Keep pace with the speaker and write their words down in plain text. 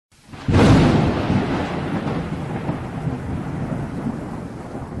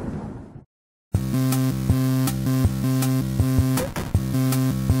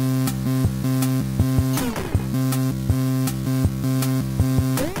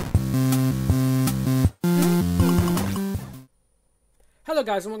Hello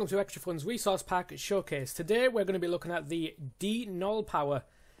guys and welcome to Extrafun's Resource Pack Showcase. Today we're going to be looking at the Knolpower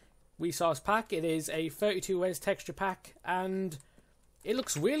Resource Pack. It is a 32 res texture pack and it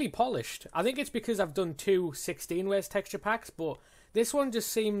looks really polished. I think it's because I've done two 16 res texture packs, but this one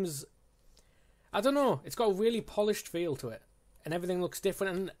just seems, I don't know, it's got a really polished feel to it and everything looks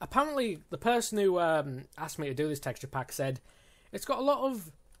different. And apparently the person who asked me to do this texture pack said it's got a lot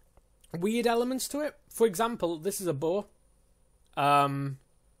of weird elements to it. For example, this is a bow.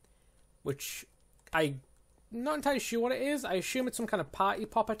 Which I'm not entirely sure what it is. I assume it's some kind of party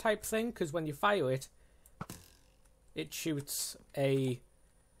popper type thing, because when you fire it, it shoots a...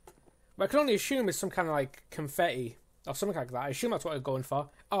 Well, I can only assume it's some kind of like confetti or something like that. I assume that's what I'm going for.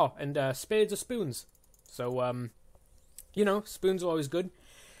 Oh, and spades are spoons. So, you know, spoons are always good.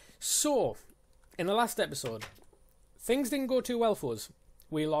 So, in the last episode, things didn't go too well for us.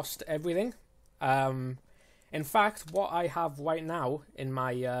 We lost everything. In fact, what I have right now in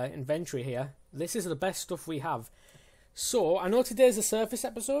my inventory here, this is the best stuff we have. So, I know today's a surface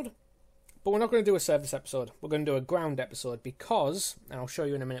episode, but we're not going to do a surface episode. We're going to do a ground episode because, and I'll show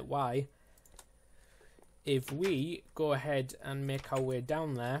you in a minute why, if we go ahead and make our way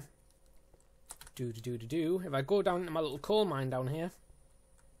down there, if I go down to my little coal mine down here,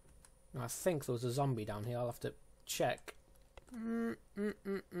 I think there was a zombie down here, I'll have to check.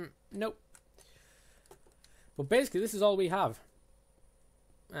 Nope. But basically, this is all we have.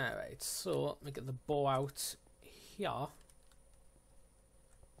 Alright, so let me get the bow out here.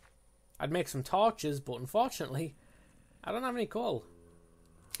 I'd make some torches, but unfortunately, I don't have any coal.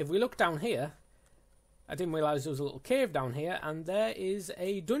 If we look down here, I didn't realise there was a little cave down here, and there is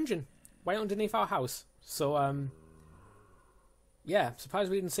a dungeon right underneath our house. So, yeah,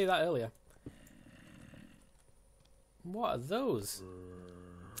 surprised we didn't see that earlier. What are those?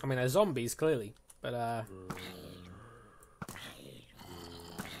 I mean, they're zombies, clearly. But,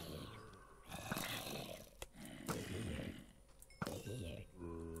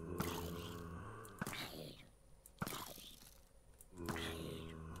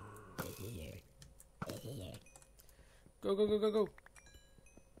 Go.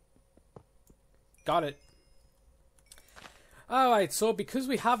 Got it. Alright, so because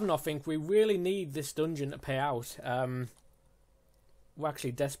we have nothing, we really need this dungeon to pay out. We're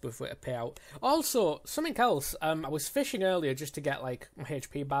actually desperate for it to pay out. Also, something else, I was fishing earlier just to get like my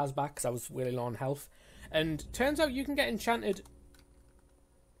HP bars back because I was really low on health. And turns out you can get enchanted...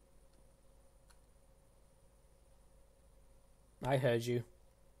 I heard you.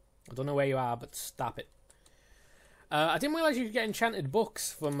 I don't know where you are, but stop it. I didn't realise you could get enchanted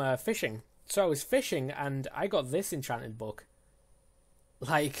books from fishing. So I was fishing and I got this enchanted book.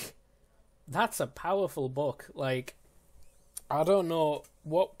 Like, that's a powerful book. Like... I don't know.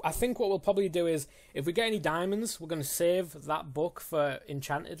 I think what we'll probably do is, if we get any diamonds, we're going to save that book for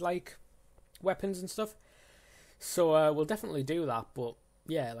enchanted, like, weapons and stuff. So, we'll definitely do that. But,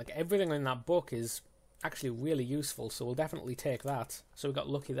 yeah, like, everything in that book is actually really useful. So, we'll definitely take that. So, we got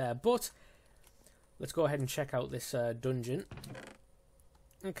lucky there. But, let's go ahead and check out this dungeon.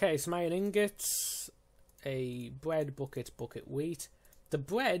 Okay, some iron ingots. A bread bucket, wheat. The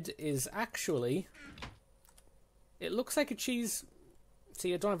bread is actually... It looks like a cheese...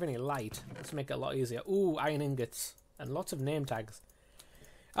 See, I don't have any light. Let's make it a lot easier. Ooh, iron ingots. And lots of name tags.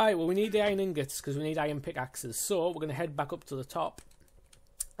 Alright, well, we need the iron ingots because we need iron pickaxes. So, we're going to head back up to the top.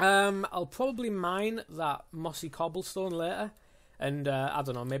 I'll probably mine that mossy cobblestone later. And, I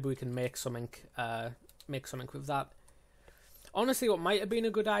don't know, maybe we can make something with that. Honestly, what might have been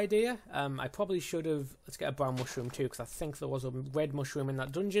a good idea, I probably should have... Let's get a brown mushroom too, because I think there was a red mushroom in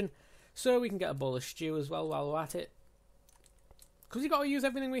that dungeon. So we can get a bowl of stew as well while we're at it. Because we've got to use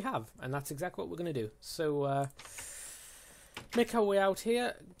everything we have. And that's exactly what we're going to do. So, make our way out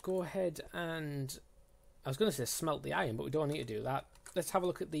here. Go ahead and... I was going to say smelt the iron, but we don't need to do that. Let's have a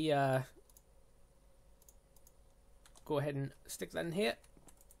look at the... Go ahead and stick that in here.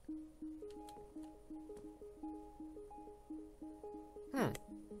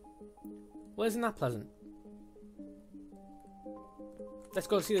 Well, isn't that pleasant? Let's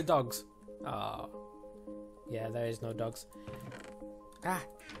go see the dogs. Oh. Yeah, there is no dogs. Ah.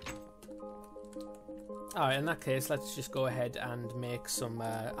 Alright, in that case, let's just go ahead and make some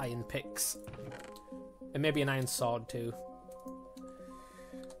iron picks. And maybe an iron sword too.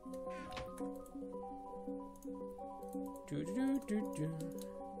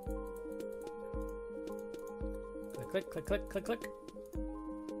 Click.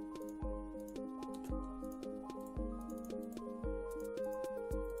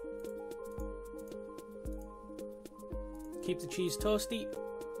 Keep the cheese toasty.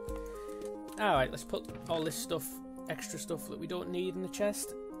 Alright, let's put all this stuff extra stuff that we don't need in the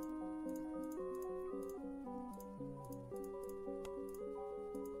chest.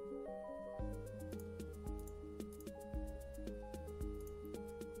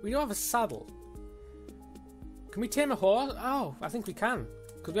 We don't have a saddle. Can we tame a horse? Oh, I think we can.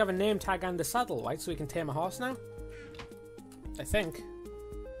 Because we have a name tag and a saddle, right? So we can tame a horse now? I think.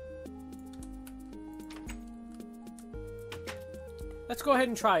 Let's go ahead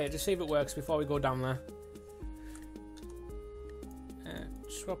and try it, just see if it works before we go down there.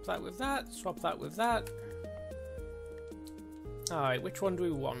 Swap that with that, swap that with that. Alright, which one do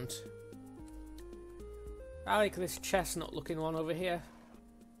we want? I like this chestnut looking one over here.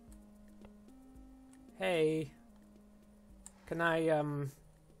 Hey. Can I,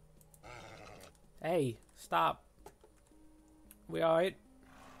 Hey, stop. We alright?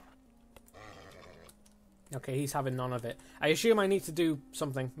 Okay, he's having none of it. I assume I need to do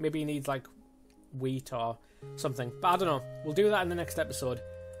something. Maybe he needs, like, wheat or something. But I don't know. We'll do that in the next episode.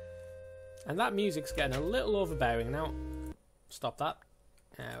 And that music's getting a little overbearing now. Stop that.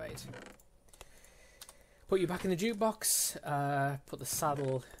 Alright. Put you back in the jukebox. Put the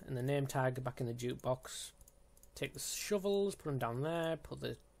saddle and the name tag back in the jukebox. Take the shovels, put them down there. Put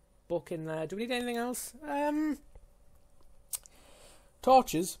the book in there. Do we need anything else?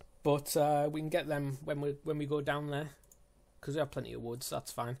 Torches. But we can get them when we go down there. Because we have plenty of wood, so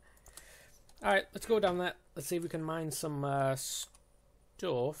that's fine. Alright, let's go down there. Let's see if we can mine some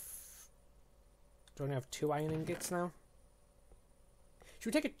stuff. Do I only have 2 iron ingots now?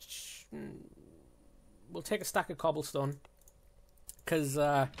 Should we take a... We'll take a stack of cobblestone. Because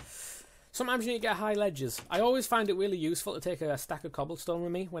sometimes you need to get high ledges. I always find it really useful to take a stack of cobblestone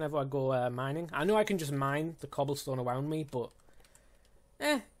with me whenever I go mining. I know I can just mine the cobblestone around me, but...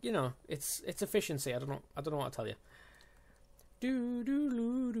 you know, it's efficiency. I don't know what to tell you.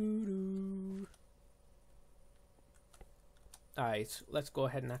 Alright, let's go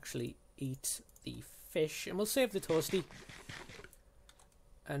ahead and actually eat the fish, and we'll save the toasty.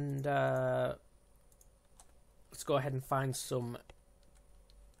 And let's go ahead and find some.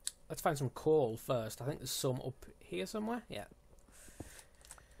 Let's find some coal first. I think there's some up here somewhere. Yeah.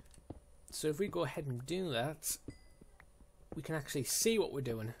 So if we go ahead and do that, we can actually see what we're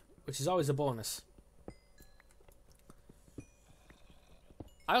doing, which is always a bonus.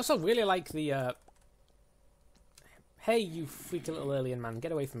 I also really like the hey, you freaky little alien man,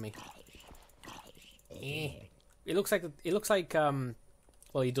 get away from me. It looks like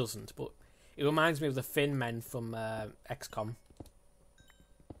well, he doesn't, but it reminds me of the Fin Men from XCOM,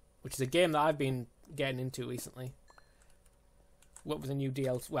 which is a game that I've been getting into recently. What was the new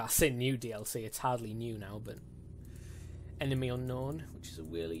DLC? Well, I say new DLC, it's hardly new now, but Enemy Unknown, which is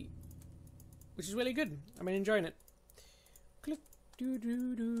really good. I've been enjoying it. Click, do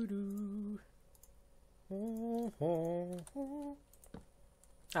do do do.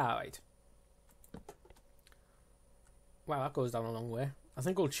 Alright. Wow, that goes down a long way. I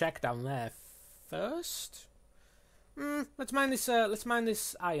think we'll check down there first. Let's mine this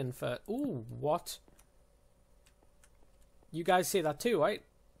iron first. Ooh, what? You guys see that too, right?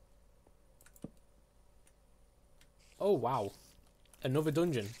 Oh wow. Another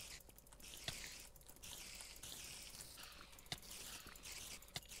dungeon.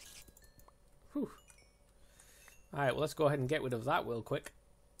 Whew. Alright, well let's go ahead and get rid of that real quick.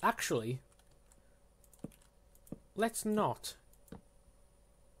 Actually, let's not.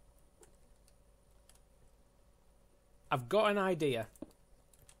 I've got an idea.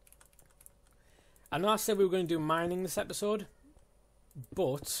 I know I said we were going to do mining this episode,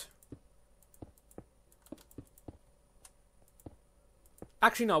 but...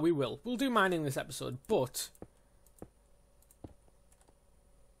 Actually, no, we will. We'll do mining this episode, but...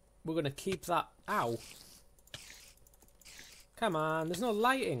 We're going to keep that... Ow. Come on, there's no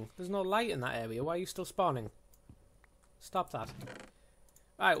lighting. There's no light in that area. Why are you still spawning? Stop that.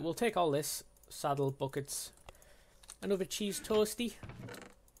 Alright, we'll take all this. Saddle, buckets. Another cheese toasty.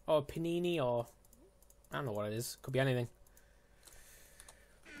 Or panini, or... I don't know what it is. Could be anything.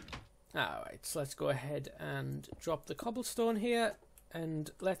 Alright, so let's go ahead and drop the cobblestone here.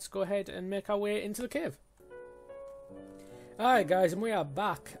 And let's go ahead and make our way into the cave. Alright guys, and we are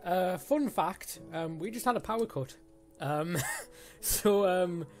back. Fun fact, we just had a power cut.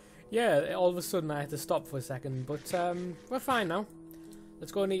 Yeah, all of a sudden I had to stop for a second, but we're fine now.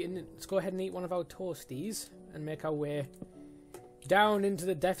 Let's go ahead and eat one of our toasties and make our way down into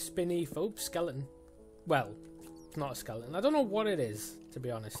the depths beneath. Oops, skeleton. Well, it's not a skeleton. I don't know what it is, to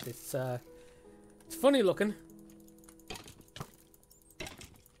be honest. It's funny looking.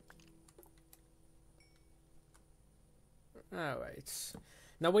 Alright.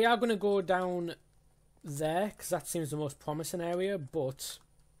 Now we are going to go down there, because that seems the most promising area, but...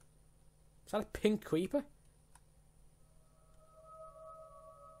 Is that a pink creeper?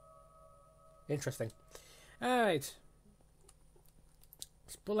 Interesting. Alright.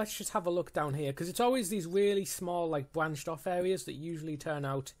 But let's just have a look down here, because it's always these really small, like, branched off areas that usually turn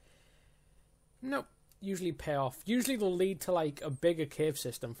out... Nope. Usually pay off. Usually they'll lead to, like, a bigger cave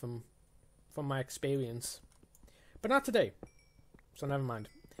system from my experience. But not today. So never mind.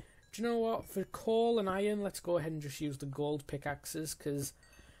 Do you know what? For coal and iron, let's go ahead and just use the gold pickaxes, because...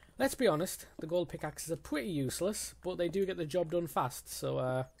 Let's be honest, the gold pickaxes are pretty useless, but they do get the job done fast,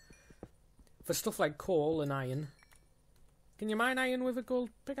 so, for stuff like coal and iron... Can you mine iron with a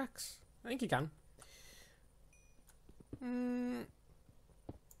gold pickaxe? I think you can.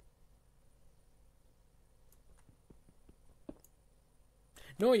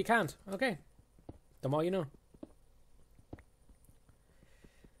 No, you can't. Okay. The more you know.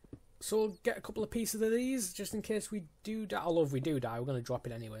 So we'll get a couple of pieces of these, just in case we do die. Although if we do die, we're going to drop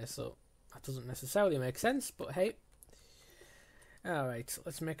it anyway, so that doesn't necessarily make sense, but hey. Alright,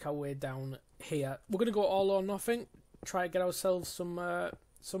 let's make our way down here. We're going to go all or nothing. Try to get ourselves some... I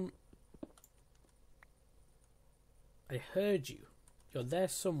heard you. You're there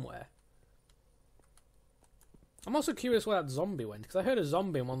somewhere. I'm also curious where that zombie went, because I heard a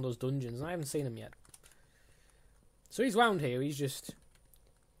zombie in one of those dungeons, and I haven't seen him yet. So he's round here, he's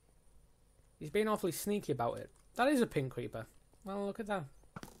being awfully sneaky about it. That is a pink creeper. Well, look at that.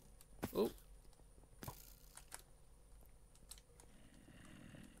 Oh.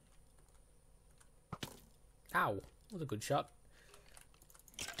 Ow. That was a good shot.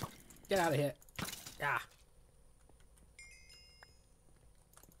 Get out of here. Ah.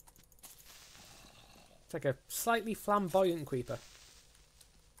 It's like a slightly flamboyant creeper.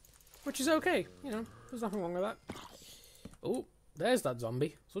 Which is okay, you know, there's nothing wrong with that. Oh, there's that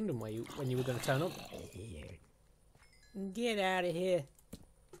zombie. I was wondering when you were going to turn up. Get out of here.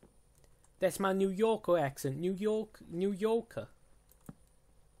 That's my New Yorker accent. New Yorker.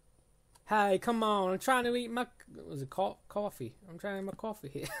 Hey, come on, I'm trying to eat my... Was it coffee? I'm trying to eat my coffee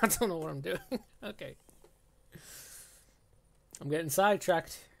here. I don't know what I'm doing. Okay. I'm getting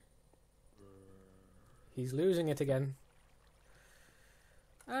sidetracked. He's losing it again.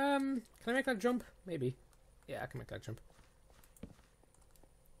 Can I make that jump? Maybe. Yeah, I can make that jump.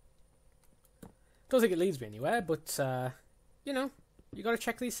 Don't think it leads me anywhere, but, you know, you gotta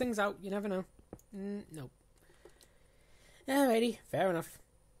check these things out. You never know. Nope. Alrighty, fair enough.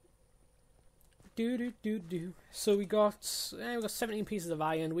 So we got 17 pieces of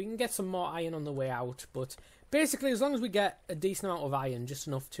iron. We can get some more iron on the way out, but basically, as long as we get a decent amount of iron, just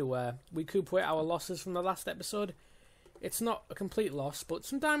enough to recuperate our losses from the last episode, it's not a complete loss, but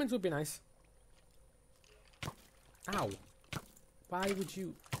some diamonds would be nice. Ow. Why would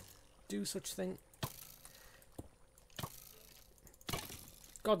you do such thing?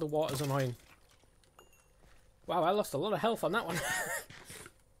 God, the water's annoying. Wow, I lost a lot of health on that one.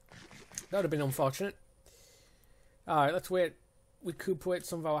 That would have been unfortunate. Alright, let's wait. Recuperate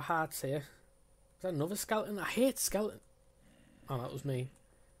some of our hearts here. Is that another skeleton? I hate skeleton. Oh, that was me.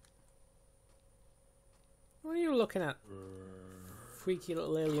 What are you looking at? Freaky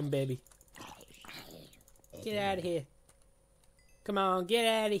little alien baby. Get out of here. Come on, get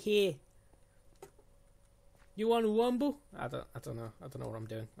out of here. You want to rumble? I don't know. I don't know what I'm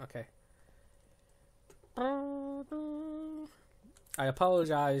doing. Okay. I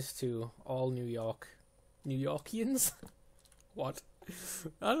apologise to all New Yorkians. What?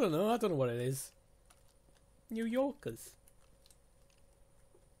 I don't know. I don't know what it is. New Yorkers.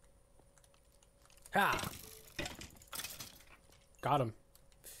 Ha! Got him.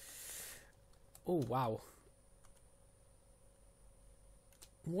 Oh, wow.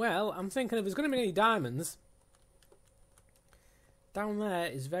 Well, I'm thinking if there's going to be any diamonds, down there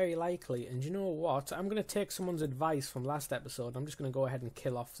is very likely. And you know what? I'm going to take someone's advice from last episode. I'm just going to go ahead and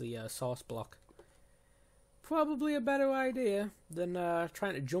kill off the source block. Probably a better idea than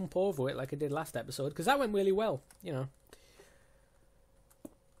trying to jump over it like I did last episode, because that went really well, you know.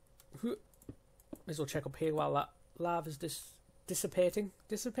 May as well check up here while that lava's dissipating.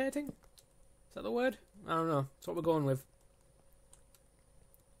 Dissipating? Is that the word? I don't know. That's what we're going with.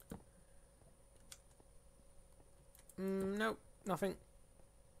 Nope, nothing.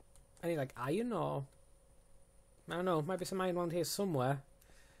 Any, like, iron or... I don't know, might be some iron around here somewhere.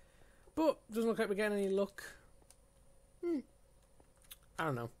 But, doesn't look like we're getting any luck. I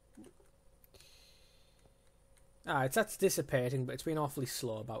don't know. Alright, that's dissipating, but it's been awfully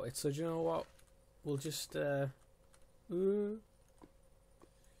slow about it. So, do you know what? We'll just, I didn't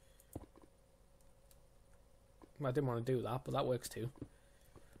want to do that, but that works too.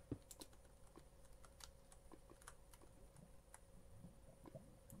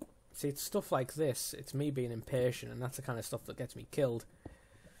 See, it's stuff like this. It's me being impatient, and that's the kind of stuff that gets me killed.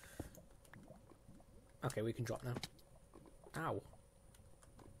 Okay, we can drop now. Ow.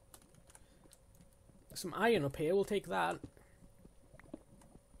 Some iron up here, we'll take that.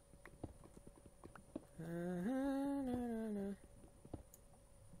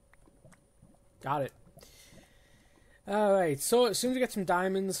 Got it. Alright, so as soon as we get some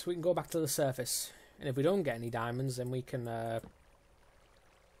diamonds, we can go back to the surface. And if we don't get any diamonds, then we can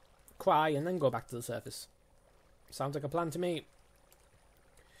cry and then go back to the surface. Sounds like a plan to me.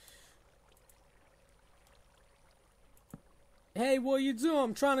 Hey, what are you doing?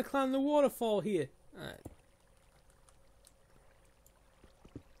 I'm trying to climb the waterfall here. I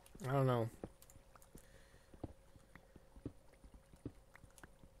don't know.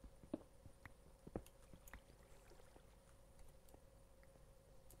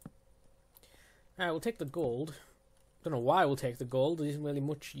 Alright, we'll take the gold. Don't know why we'll take the gold. There isn't really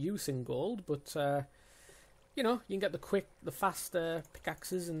much use in gold, but you know, you can get the fast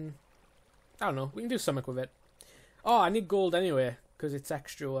pickaxes, and I don't know. We can do something with it. Oh, I need gold anyway because it's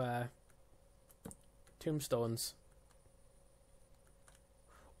extra tombstones.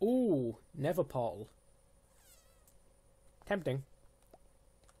 Ooh, Nether portal. Tempting.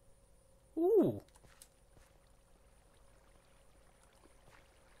 Ooh.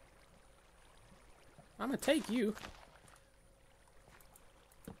 I'm gonna take you.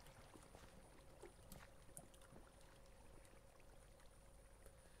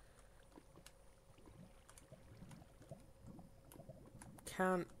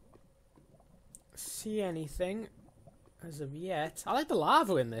 Can't see anything as of yet. I like the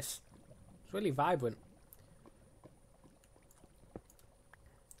lava in this. It's really vibrant.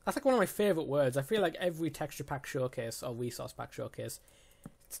 That's like one of my favourite words. I feel like every texture pack showcase or resource pack showcase,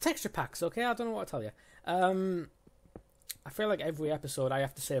 it's texture packs, okay? I don't know what to tell you. I feel like every episode I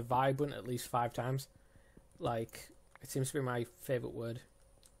have to say vibrant at least 5 times. Like, it seems to be my favourite word.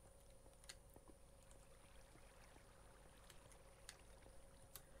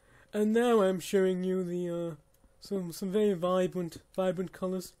 And now I'm showing you the some very vibrant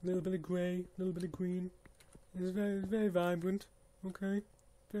colours. A little bit of grey, a little bit of green. It's very vibrant. Okay,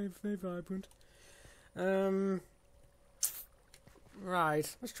 very vibrant.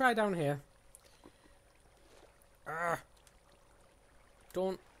 Right, let's try down here.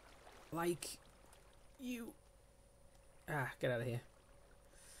 Don't like you. Get out of here.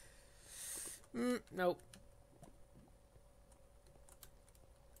 Nope.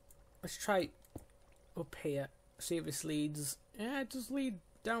 Let's try up here. See if this leads. Yeah, it does lead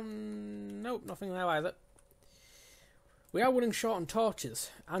down. Nope, nothing there either. We are running short on torches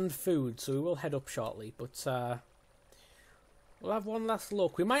and food, so we will head up shortly. But we'll have one last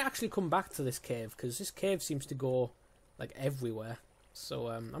look. We might actually come back to this cave because this cave seems to go like everywhere. So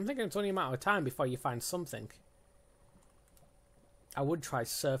I'm thinking it's only a matter of time before you find something. I would try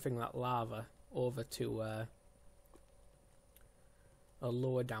surfing that lava over to a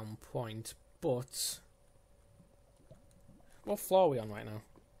lower down point, but what floor are we on right now?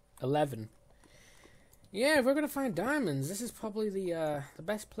 11. Yeah, if we're gonna find diamonds, this is probably the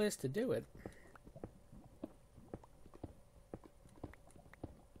best place to do it.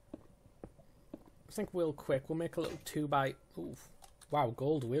 I think we'll make a little 2x. Ooh, wow,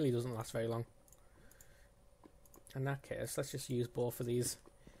 gold really doesn't last very long. In that case, let's just use both of these.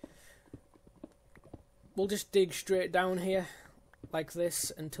 We'll just dig straight down here like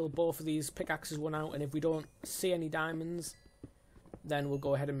this until both of these pickaxes run out, and if we don't see any diamonds, then we'll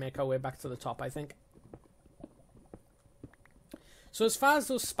go ahead and make our way back to the top, I think. So as far as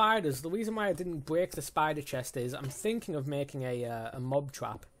those spiders, the reason why I didn't break the spider chest is I'm thinking of making a mob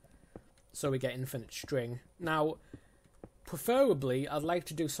trap so we get infinite string. Now, preferably, I'd like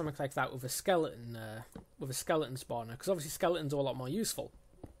to do something like that with a skeleton spawner, because obviously skeletons are a lot more useful.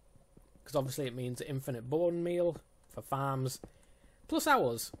 Because obviously it means infinite bone meal for farms, plus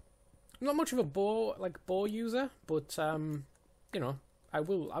hours. I'm not much of a bow user, but you know, I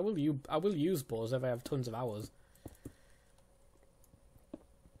will use bows if I have tons of hours.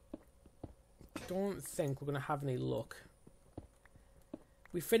 Don't think we're gonna have any luck.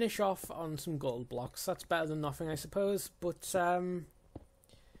 We finish off on some gold blocks. That's better than nothing, I suppose. But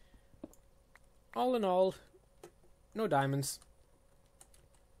all in all, no diamonds.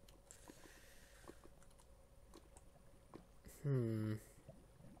 I'm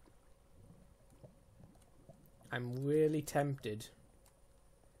really tempted.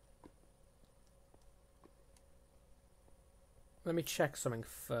 Let me check something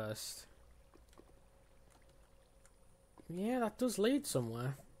first. Yeah, that does lead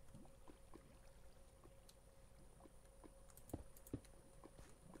somewhere.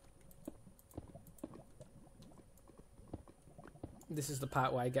 This is the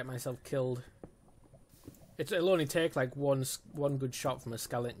part where I get myself killed. It'll only take like one good shot from a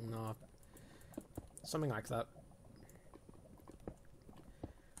skeleton or something like that.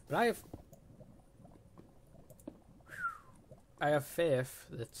 But I have faith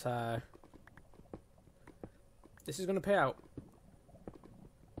that this is going to pay out.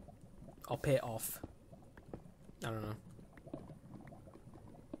 Or pay off. I don't know.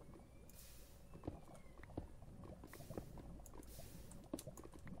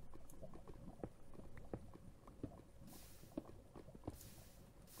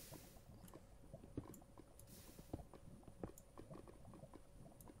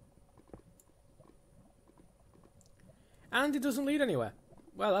 And it doesn't lead anywhere.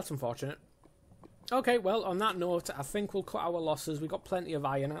 Well, that's unfortunate. Okay, well, on that note, I think we'll cut our losses. We got plenty of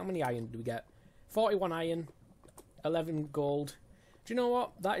iron. How many iron did we get? 41 iron, 11 gold. Do you know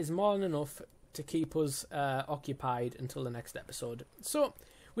what? That is more than enough to keep us occupied until the next episode. So,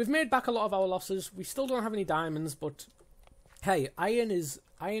 we've made back a lot of our losses. We still don't have any diamonds, but hey, iron is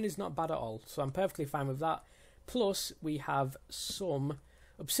not bad at all. So I'm perfectly fine with that. Plus, we have some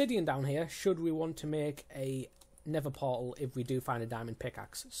obsidian down here, should we want to make a nether portal if we do find a diamond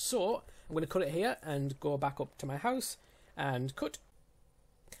pickaxe. So I'm going to cut it here and go back up to my house and cut.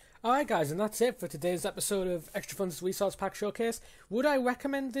 Alright guys, and that's it for today's episode of Extrafun's Resource Pack Showcase. Would I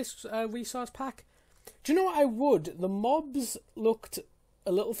recommend this resource pack? Do you know what I would? The mobs looked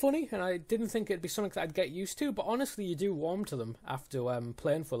a little funny and I didn't think it'd be something that I'd get used to, but honestly you do warm to them after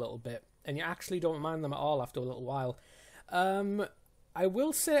playing for a little bit and you actually don't mind them at all after a little while. I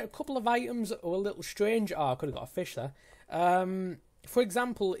will say a couple of items are a little strange. Oh, I could have got a fish there. For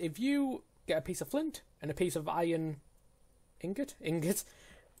example, if you get a piece of flint and a piece of iron ingot,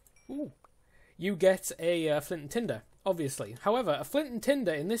 ooh, you get a flint and tinder, obviously. However, a flint and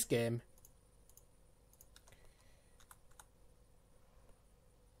tinder in this game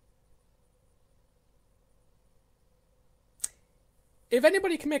if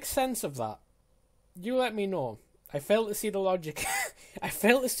anybody can make sense of that, you let me know. I fail to see the logic. I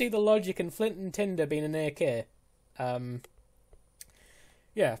fail to see the logic in flint and tinder being an AK.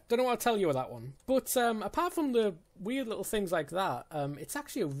 Yeah, don't know what to tell you with that one. But apart from the weird little things like that, it's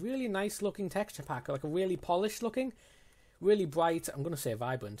actually a really nice looking texture pack, like a really polished looking, really bright. I'm gonna say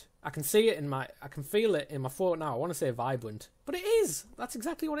vibrant. I can see it I can feel it in my throat now. I want to say vibrant, but it is. That's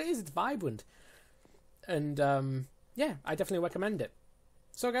exactly what it is. It's vibrant, and yeah, I definitely recommend it.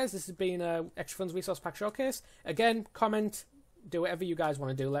 So guys, this has been Extrafun's Resource Pack Showcase. Again, comment, do whatever you guys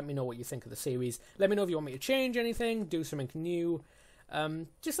want to do. Let me know what you think of the series. Let me know if you want me to change anything, do something new.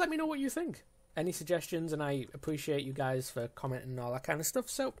 Just let me know what you think. Any suggestions, and I appreciate you guys for commenting and all that kind of stuff.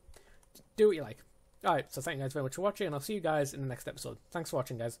 So, do what you like. Alright, so thank you guys very much for watching, and I'll see you guys in the next episode. Thanks for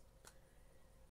watching, guys.